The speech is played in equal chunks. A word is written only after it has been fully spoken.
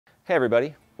Hey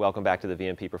everybody, welcome back to the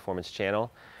VMP Performance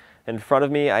channel. In front of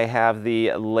me I have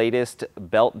the latest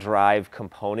belt drive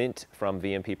component from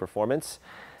VMP Performance.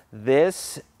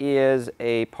 This is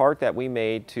a part that we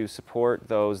made to support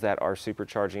those that are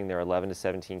supercharging their 11 to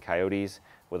 17 Coyotes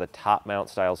with a top mount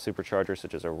style supercharger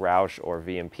such as a Roush or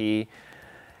VMP.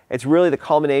 It's really the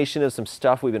culmination of some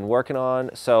stuff we've been working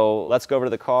on, so let's go over to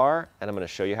the car and I'm going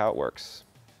to show you how it works.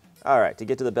 Alright, to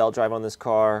get to the belt drive on this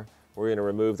car, we're going to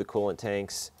remove the coolant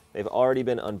tanks. They've already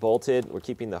been unbolted. We're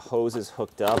keeping the hoses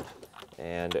hooked up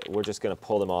and we're just going to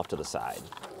pull them off to the side.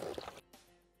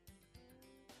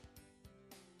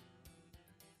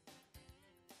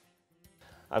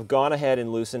 I've gone ahead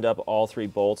and loosened up all three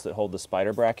bolts that hold the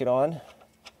spider bracket on.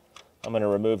 I'm going to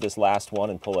remove this last one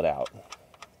and pull it out.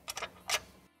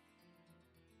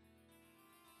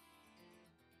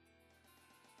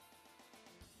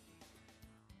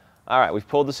 All right, we've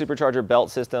pulled the supercharger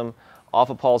belt system off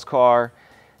of Paul's car.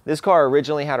 This car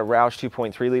originally had a Roush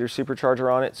 2.3 liter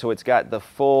supercharger on it, so it's got the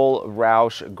full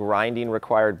Roush grinding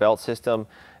required belt system.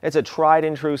 It's a tried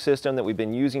and true system that we've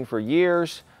been using for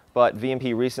years, but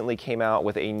VMP recently came out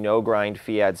with a no grind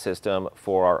FEAD system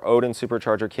for our Odin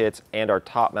supercharger kits and our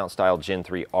top mount style Gen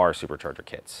 3R supercharger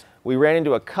kits. We ran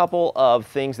into a couple of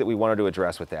things that we wanted to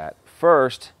address with that.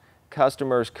 First,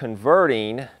 customers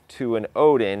converting to an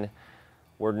Odin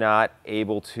were not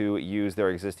able to use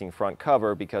their existing front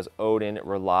cover because Odin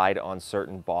relied on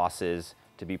certain bosses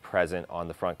to be present on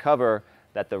the front cover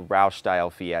that the Roush style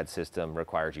FEAD system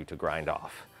requires you to grind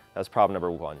off. That's problem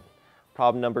number one.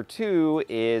 Problem number two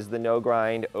is the no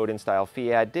grind Odin style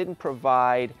FEAD didn't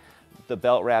provide the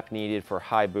belt wrap needed for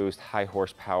high boost, high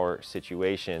horsepower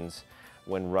situations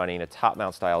when running a top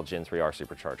mount style Gen 3R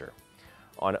supercharger.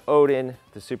 On Odin,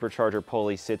 the supercharger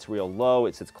pulley sits real low,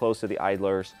 it sits close to the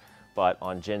idlers. But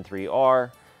on Gen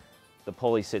 3R, the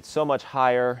pulley sits so much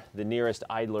higher, the nearest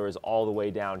idler is all the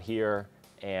way down here,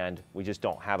 and we just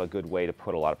don't have a good way to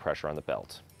put a lot of pressure on the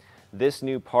belt. This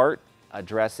new part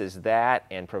addresses that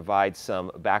and provides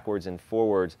some backwards and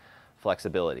forwards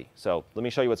flexibility. So let me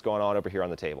show you what's going on over here on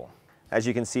the table. As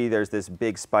you can see, there's this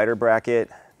big spider bracket.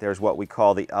 There's what we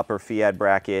call the upper FEAD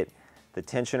bracket. The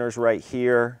tensioner's right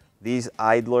here. These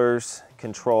idlers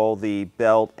control the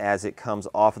belt as it comes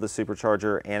off of the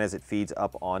supercharger and as it feeds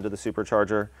up onto the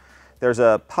supercharger. There's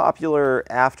a popular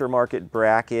aftermarket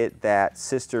bracket that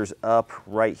sisters up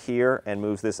right here and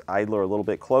moves this idler a little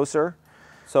bit closer.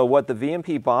 So what the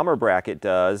VMP Bomber Bracket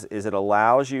does is it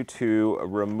allows you to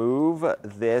remove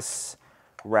this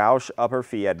Roush upper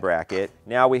FEAD bracket.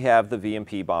 Now we have the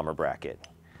VMP Bomber Bracket.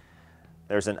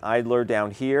 There's an idler down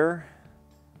here.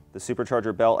 The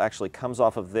supercharger belt actually comes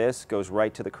off of this, goes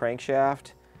right to the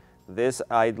crankshaft. This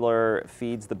idler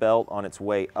feeds the belt on its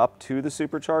way up to the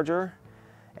supercharger.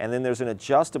 And then there's an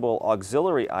adjustable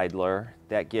auxiliary idler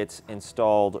that gets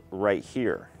installed right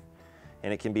here.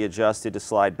 And it can be adjusted to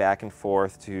slide back and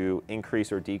forth to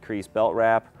increase or decrease belt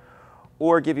wrap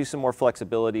or give you some more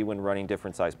flexibility when running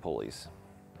different size pulleys.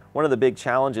 One of the big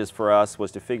challenges for us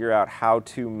was to figure out how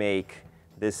to make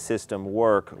this system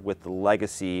work with the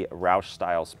legacy Roush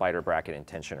style spider bracket and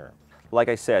tensioner. Like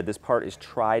I said, this part is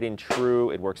tried and true.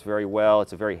 It works very well.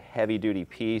 It's a very heavy duty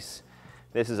piece.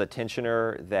 This is a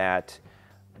tensioner that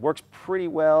works pretty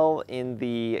well in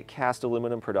the cast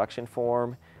aluminum production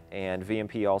form, and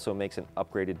VMP also makes an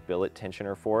upgraded billet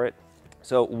tensioner for it.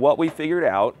 So what we figured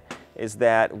out is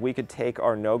that we could take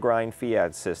our no grind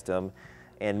FEAD system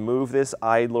and move this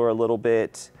idler a little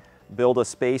bit, build a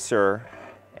spacer,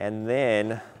 and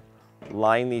then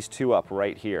line these two up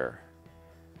right here.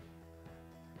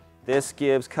 This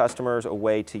gives customers a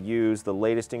way to use the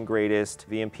latest and greatest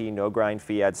VMP no grind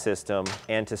FEAD system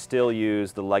and to still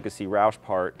use the legacy Roush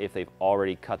part if they've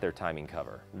already cut their timing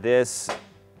cover. This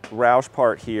Roush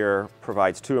part here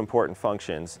provides two important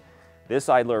functions. This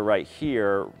idler right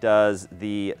here does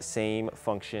the same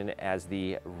function as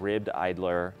the ribbed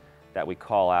idler that we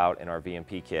call out in our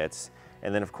VMP kits.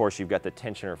 And then of course you've got the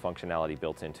tensioner functionality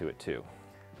built into it too.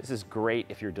 This is great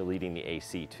if you're deleting the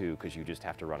AC too, because you just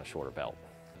have to run a shorter belt.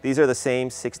 These are the same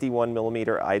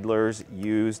 61mm idlers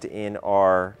used in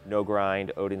our no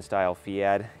grind Odin style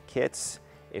FEAD kits.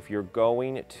 If you're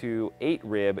going to 8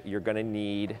 rib, you're going to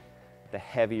need the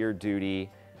heavier duty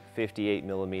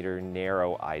 58mm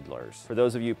narrow idlers. For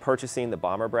those of you purchasing the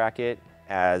Bomber Bracket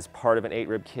as part of an 8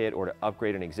 rib kit or to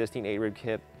upgrade an existing 8 rib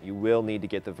kit, you will need to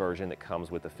get the version that comes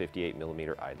with the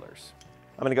 58mm idlers.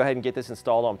 I'm going to go ahead and get this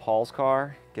installed on Paul's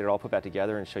car, get it all put back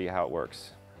together and show you how it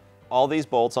works. All these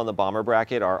bolts on the Bomber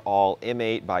Bracket are all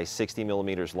M8 by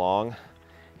 60mm long.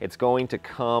 It's going to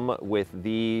come with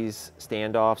these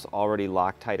standoffs already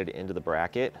Loctited into the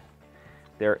bracket.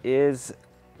 There is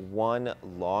one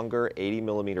longer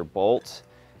 80mm bolt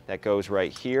that goes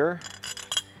right here.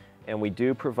 And we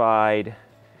do provide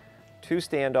two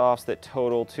standoffs that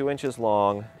total 2 inches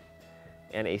long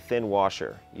and a thin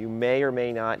washer. You may or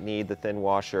may not need the thin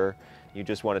washer. You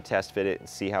just want to test fit it and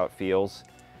see how it feels.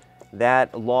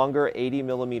 That longer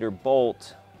 80mm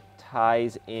bolt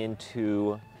ties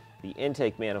into the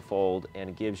intake manifold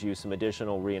and gives you some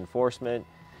additional reinforcement.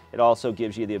 It also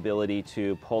gives you the ability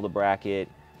to pull the bracket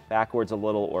backwards a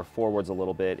little or forwards a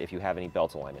little bit if you have any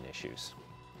belt alignment issues.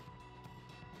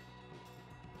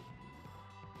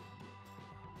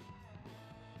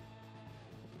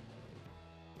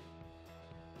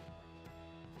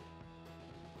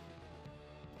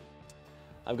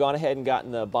 I've gone ahead and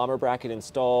gotten the bomber bracket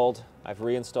installed. I've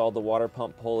reinstalled the water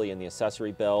pump pulley and the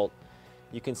accessory belt.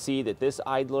 You can see that this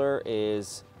idler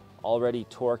is already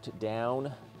torqued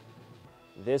down.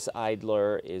 This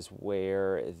idler is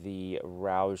where the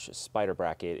Roush spider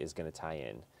bracket is going to tie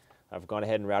in. I've gone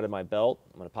ahead and routed my belt.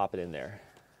 I'm going to pop it in there.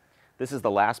 This is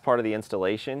the last part of the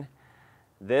installation.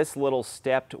 This little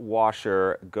stepped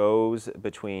washer goes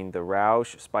between the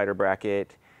Roush spider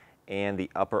bracket and the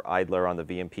upper idler on the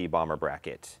VMP Bomber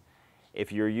Bracket.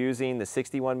 If you're using the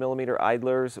 61mm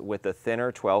idlers with the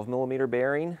thinner 12mm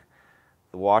bearing,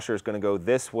 the washer is going to go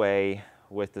this way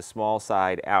with the small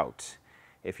side out.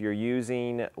 If you're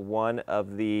using one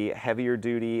of the heavier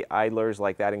duty idlers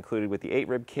like that included with the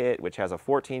 8-rib kit, which has a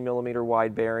 14mm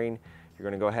wide bearing, you're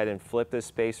going to go ahead and flip this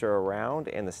spacer around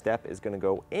and the step is going to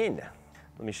go in.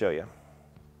 Let me show you.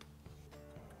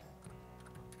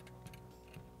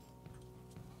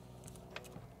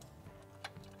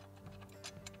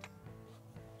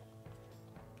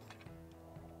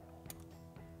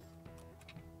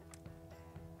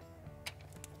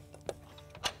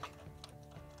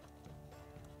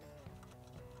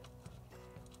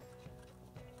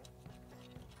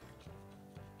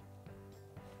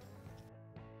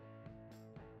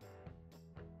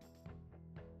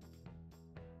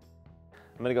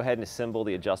 I'm going to go ahead and assemble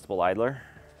the adjustable idler.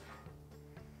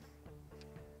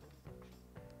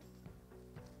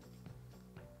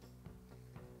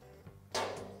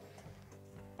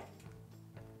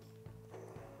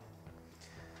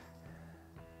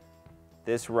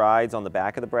 This rides on the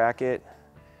back of the bracket.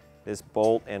 This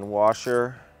bolt and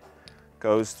washer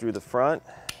goes through the front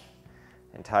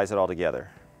and ties it all together.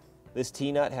 This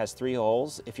T-nut has 3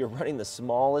 holes. If you're running the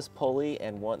smallest pulley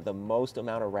and want the most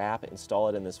amount of wrap, install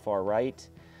it in this far right.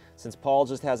 Since Paul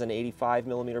just has an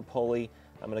 85mm pulley,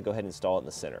 I'm going to go ahead and install it in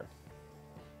the center.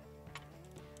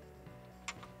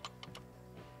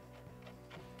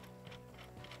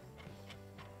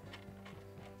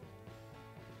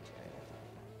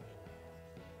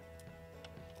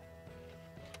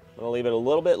 I'm going to leave it a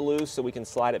little bit loose so we can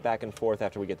slide it back and forth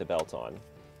after we get the belt on.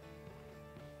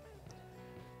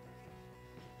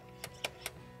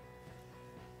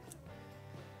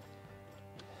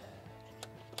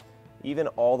 Even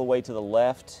all the way to the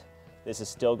left, this is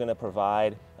still going to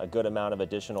provide a good amount of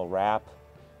additional wrap.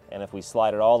 And if we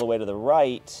slide it all the way to the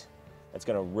right, it's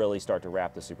going to really start to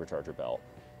wrap the supercharger belt.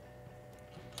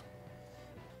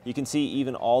 You can see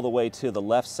even all the way to the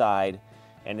left side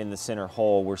and in the center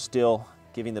hole, we're still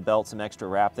giving the belt some extra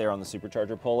wrap there on the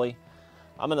supercharger pulley.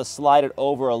 I'm going to slide it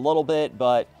over a little bit,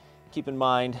 but keep in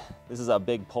mind, this is a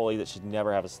big pulley that should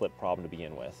never have a slip problem to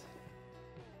begin with.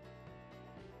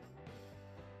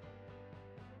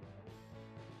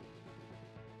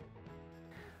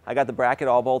 I got the bracket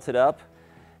all bolted up.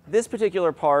 This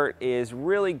particular part is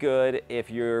really good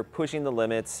if you're pushing the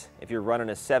limits. If you're running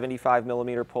a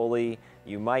 75mm pulley,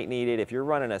 you might need it. If you're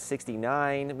running a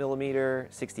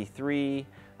 69mm, 63,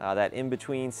 that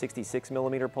in-between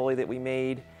 66mm pulley that we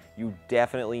made, you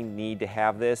definitely need to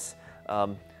have this.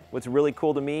 What's really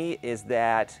cool to me is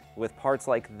that with parts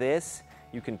like this,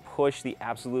 you can push the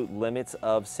absolute limits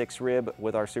of 6-rib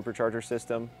with our supercharger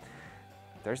system.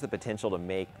 There's the potential to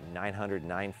make 900,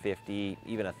 950,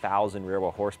 even 1,000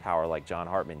 rear-wheel horsepower like John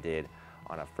Hartman did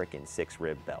on a frickin'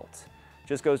 6-rib belt.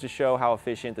 Just goes to show how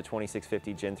efficient the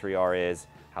 2650 Gen 3R is,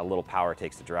 how little power it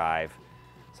takes to drive.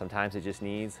 Sometimes it just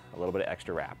needs a little bit of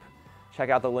extra wrap.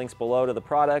 Check out the links below to the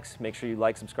products. Make sure you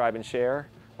like, subscribe, and share.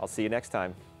 I'll see you next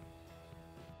time.